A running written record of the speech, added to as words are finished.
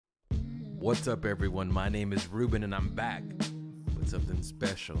What's up, everyone? My name is Ruben, and I'm back with something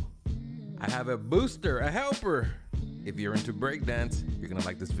special. I have a booster, a helper. If you're into breakdance, you're gonna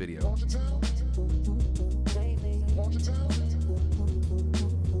like this video.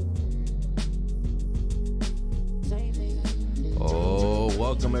 Oh,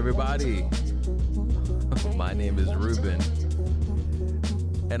 welcome everybody. My name is Ruben,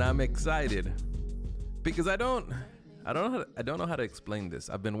 and I'm excited because I don't know how to explain this.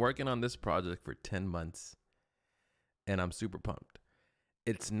 I've been working on this project for 10 months, and I'm super pumped.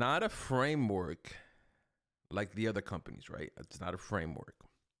 It's not a framework like the other companies, right? It's not a framework,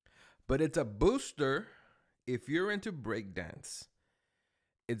 but it's a booster. If you're into breakdance,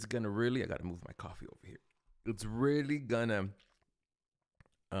 it's gonna really, I gotta move my coffee over here. It's really gonna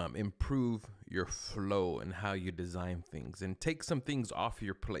improve your flow and how you design things and take some things off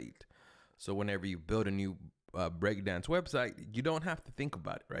your plate. So whenever you build a new breakdance website, you don't have to think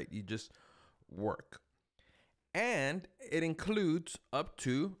about it, right? You just work. And it includes up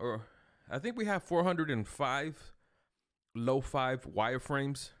to, or I think we have 405 low-fi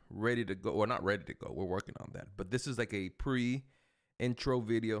wireframes ready to go. Well, not ready to go. We're working on that. But this is like a pre-intro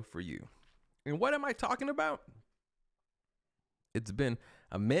video for you. And what am I talking about? It's been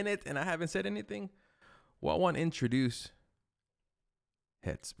a minute and I haven't said anything. Well, I want to introduce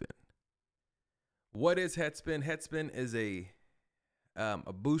Headspin. What is Headspin? Headspin is a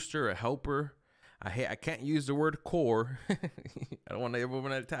booster, a helper. I can't use the word core. I don't want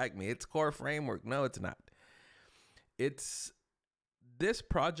everyone to attack me. It's core framework. No, it's not. It's this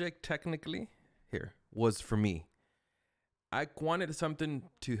project technically here was for me. I wanted something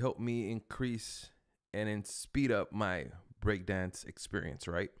to help me increase and speed up my breakdance experience,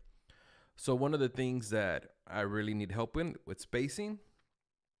 right? So one of the things that I really need help with spacing,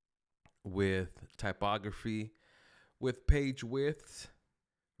 with typography, with page widths,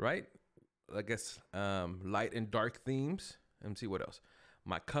 right? I guess light and dark themes. Let me see what else.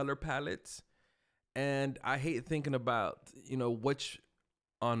 My color palettes. And I hate thinking about, which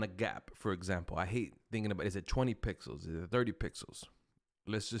on a gap, for example. I hate thinking about, is it 20 pixels? Is it 30 pixels?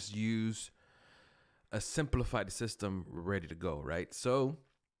 Let's just use a simplified system ready to go, right? So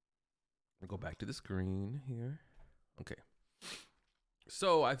I'll go back to the screen here. Okay.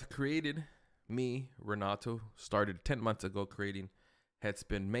 So I've created, Renato, started 10 months ago creating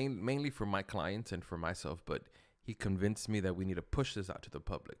Headspin mainly for my clients and for myself, but he convinced me that we need to push this out to the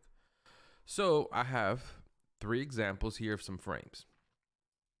public. So I have 3 examples here of some frames,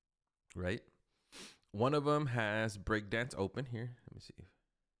 right? One of them has breakdance open here. Let me see if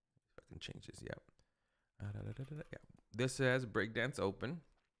I can change this. Yeah. Yeah. This has breakdance open.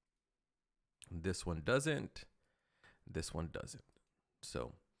 This one doesn't. This one doesn't.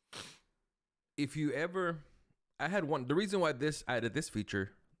 So if you ever, I had one, the reason why I added this feature,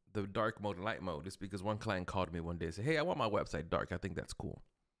 the dark mode and light mode, is because one client called me one day and said, hey, I want my website dark. I think that's cool.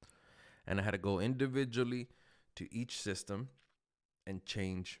 And I had to go individually to each system and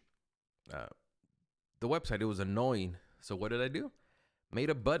change the website. It was annoying. So what did I do?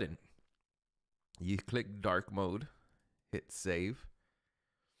 Made a button. You click dark mode, hit save.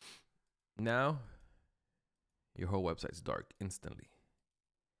 Now your whole website's dark instantly.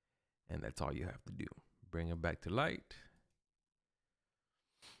 And that's all you have to do. Bring it back to light.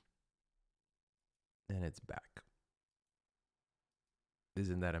 And it's back.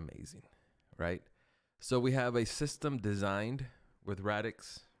 Isn't that amazing, right? So we have a system designed with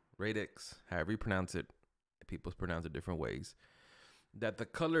radix, however you pronounce it. People pronounce it different ways. That the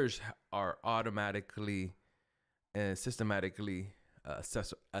colors are automatically and systematically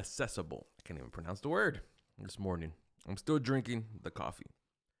accessible. I can't even pronounce the word this morning. I'm still drinking the coffee.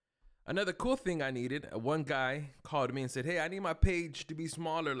 Another cool thing I needed, one guy called me and said, hey, I need my page to be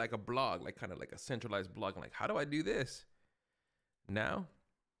smaller like a blog, like kind of like a centralized blog. I'm like, how do I do this? Now,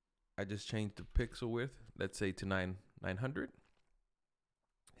 I just changed the pixel width, let's say to 900.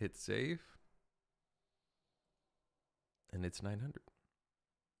 Hit save. And it's 900.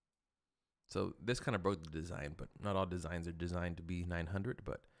 So this kind of broke the design, but not all designs are designed to be 900,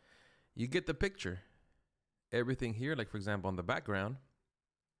 but you get the picture. Everything here, like for example, on the background,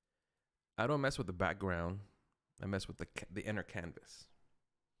 I don't mess with the background. I mess with the inner canvas.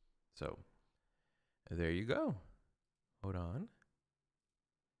 So there you go. Hold on.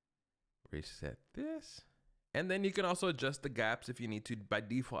 Reset this. And then you can also adjust the gaps if you need to. By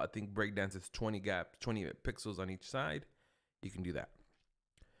default, I think breakdance is 20 pixels on each side. You can do that.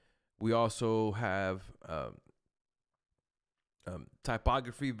 We also have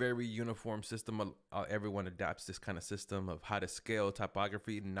typography, very uniform system. Everyone adapts this kind of system of how to scale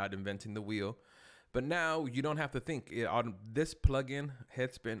typography, not inventing the wheel. But now you don't have to think. This plugin,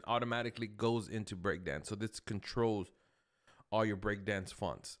 Headspin, automatically goes into Breakdance. So this controls all your Breakdance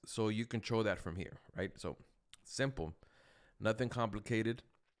fonts. So you control that from here, right? So simple, nothing complicated,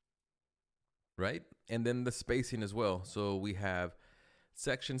 right? And then the spacing as well. So we have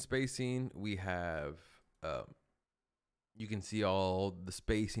section spacing. We have, you can see all the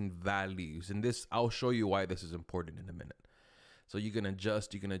spacing values. And this, I'll show you why this is important in a minute. So you can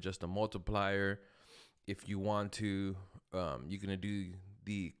adjust a multiplier. If you want to, you're gonna do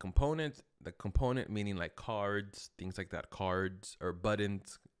the component meaning like cards, things like that, cards or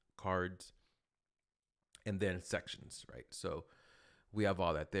buttons, cards, and then sections, right? So we have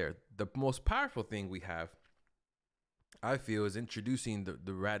all that there. The most powerful thing we have, I feel, is introducing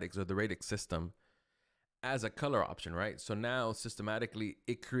the radix or the radix system as a color option, right? So now systematically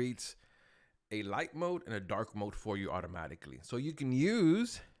it creates a light mode and a dark mode for you automatically. So you can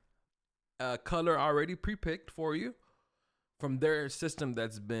use a color already pre-picked for you from their system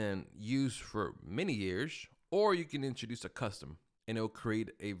that's been used for many years, or you can introduce a custom and it'll create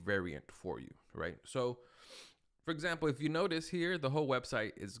a variant for you, right? So for example, if you notice here, the whole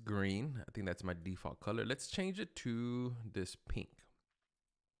website is green. I think that's my default color. Let's change it to this pink.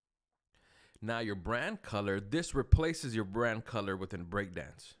 Now your brand color, this replaces your brand color within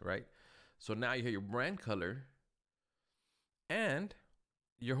Breakdance, right? So now you have your brand color and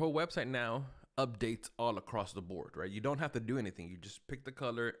your whole website now updates all across the board, right? You don't have to do anything. You just pick the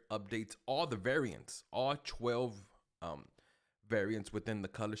color, updates all the variants, all 12 variants within the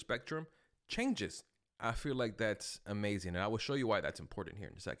color spectrum changes. I feel like that's amazing. And I will show you why that's important here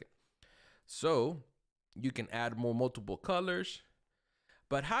in a second. So you can add multiple colors,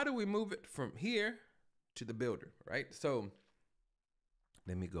 but how do we move it from here to the builder, right? So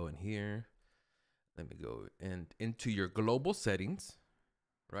let me go in here. Let me go into your global settings,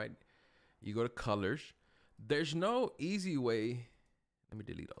 right? You go to colors. There's no easy way. Let me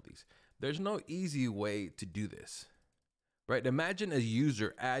delete all these. There's no easy way to do this, right? Imagine a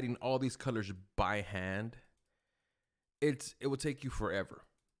user adding all these colors by hand. It will take you forever.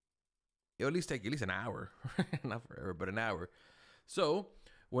 It'll at least take an hour, not forever, but an hour. So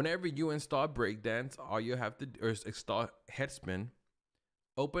whenever you install Breakdance, all you have to do is install Headspin,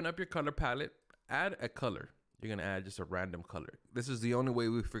 open up your color palette, add a color. You're gonna add just a random color. This is the only way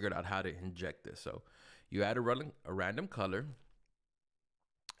we figured out how to inject this. So you add a random color,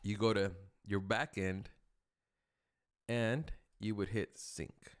 you go to your back end, and you would hit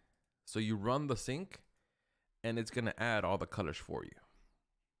sync. So you run the sync, and it's gonna add all the colors for you,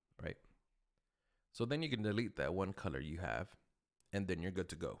 right? So then you can delete that one color you have, and then you're good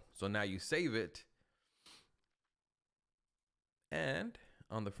to go. So now you save it, and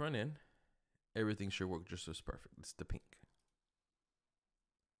on the front end, everything should work just as perfect. It's the pink.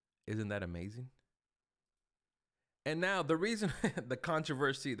 Isn't that amazing? And now the reason, the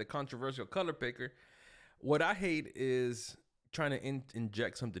controversial color picker, what I hate is trying to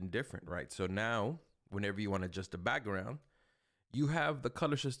inject something different, right? So now whenever you want to adjust the background, you have the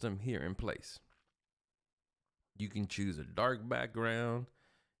color system here in place. You can choose a dark background.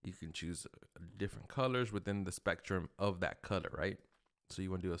 You can choose different colors within the spectrum of that color, right? So you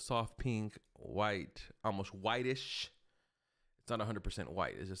want to do a soft pink, white, almost whitish. It's not 100%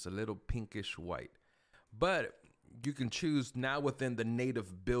 white. It's just a little pinkish white. But you can choose now within the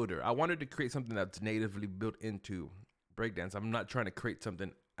native builder. I wanted to create something that's natively built into Breakdance. I'm not trying to create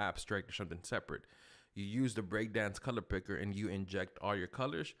something abstract or something separate. You use the Breakdance color picker and you inject all your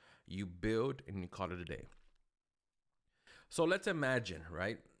colors. You build and you call it a day. So let's imagine,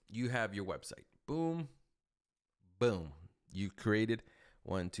 right? You have your website. Boom, boom. You created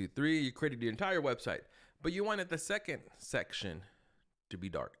 1, 2, 3. You created the entire website, but you wanted the second section to be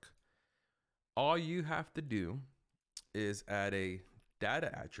dark. All you have to do is add a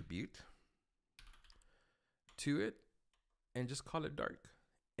data attribute to it and just call it dark.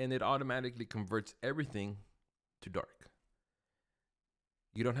 And it automatically converts everything to dark.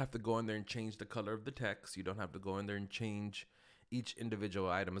 You don't have to go in there and change the color of the text. You don't have to go in there and change each individual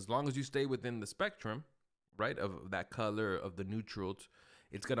item. As long as you stay within the spectrum, right, of that color, of the neutrals,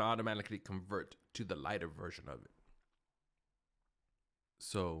 it's going to automatically convert to the lighter version of it.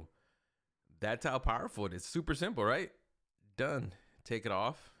 So that's how powerful it is. Super simple, right? Done. Take it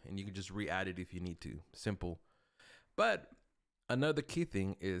off and you can just re-add it if you need to. Simple. But another key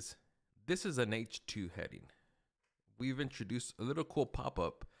thing is this is an H2 heading. We've introduced a little cool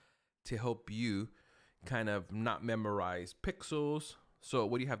pop-up to help you kind of not memorize pixels. So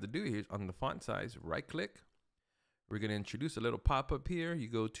what you have to do here is on the font size, right click. We're going to introduce a little pop-up here. You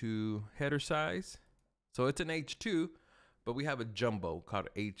go to header size. So it's an H2, but we have a jumbo called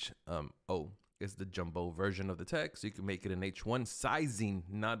HO. is the jumbo version of the text. You can make it an H1 sizing,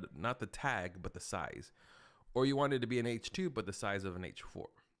 not the tag, but the size. Or you want it to be an H2, but the size of an H4.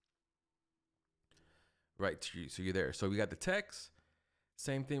 Right, so you're there. So we got the text.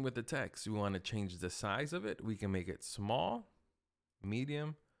 Same thing with the text. We want to change the size of it. We can make it small,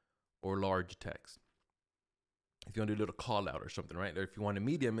 medium, or large text. If you want to do a little call out or something, right? Or if you want a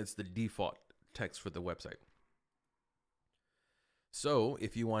medium, it's the default text for the website. So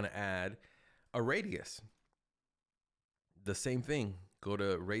if you want to add a radius, the same thing. Go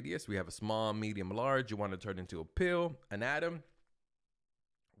to radius. We have a small, medium, large. You want to turn it into a pill, an atom.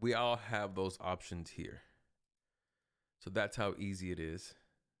 We all have those options here. So that's how easy it is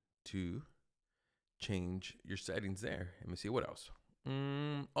to change your settings there. Let me see what else.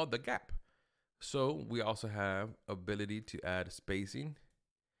 Oh, the gap. So we also have ability to add spacing.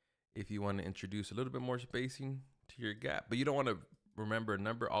 If you want to introduce a little bit more spacing to your gap, but you don't want to remember a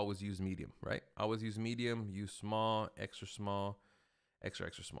number, always use medium, right? Always use medium, use small, extra small,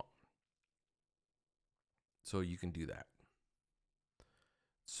 extra small. So you can do that.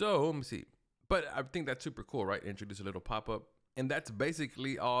 So let me see. But I think that's super cool, right? Introduce a little pop-up. And that's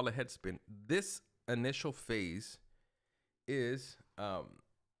basically all a Headspin. This initial phase is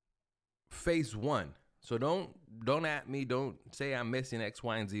phase 1. So don't at me, don't say I'm missing X,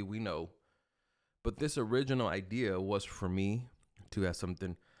 Y, and Z. We know. But this original idea was for me to have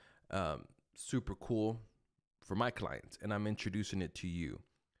something super cool for my clients. And I'm introducing it to you.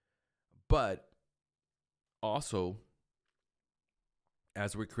 But also,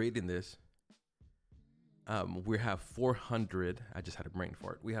 as we're creating this, we have 400, I just had a brain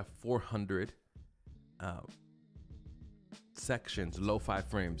fart. We have 400 sections, lo-fi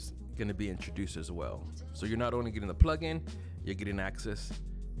frames, going to be introduced as well. So you're not only getting the plugin, you're getting access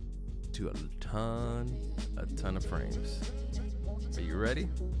to a ton of frames. Are you ready?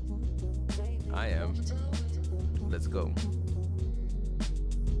 I am. Let's go.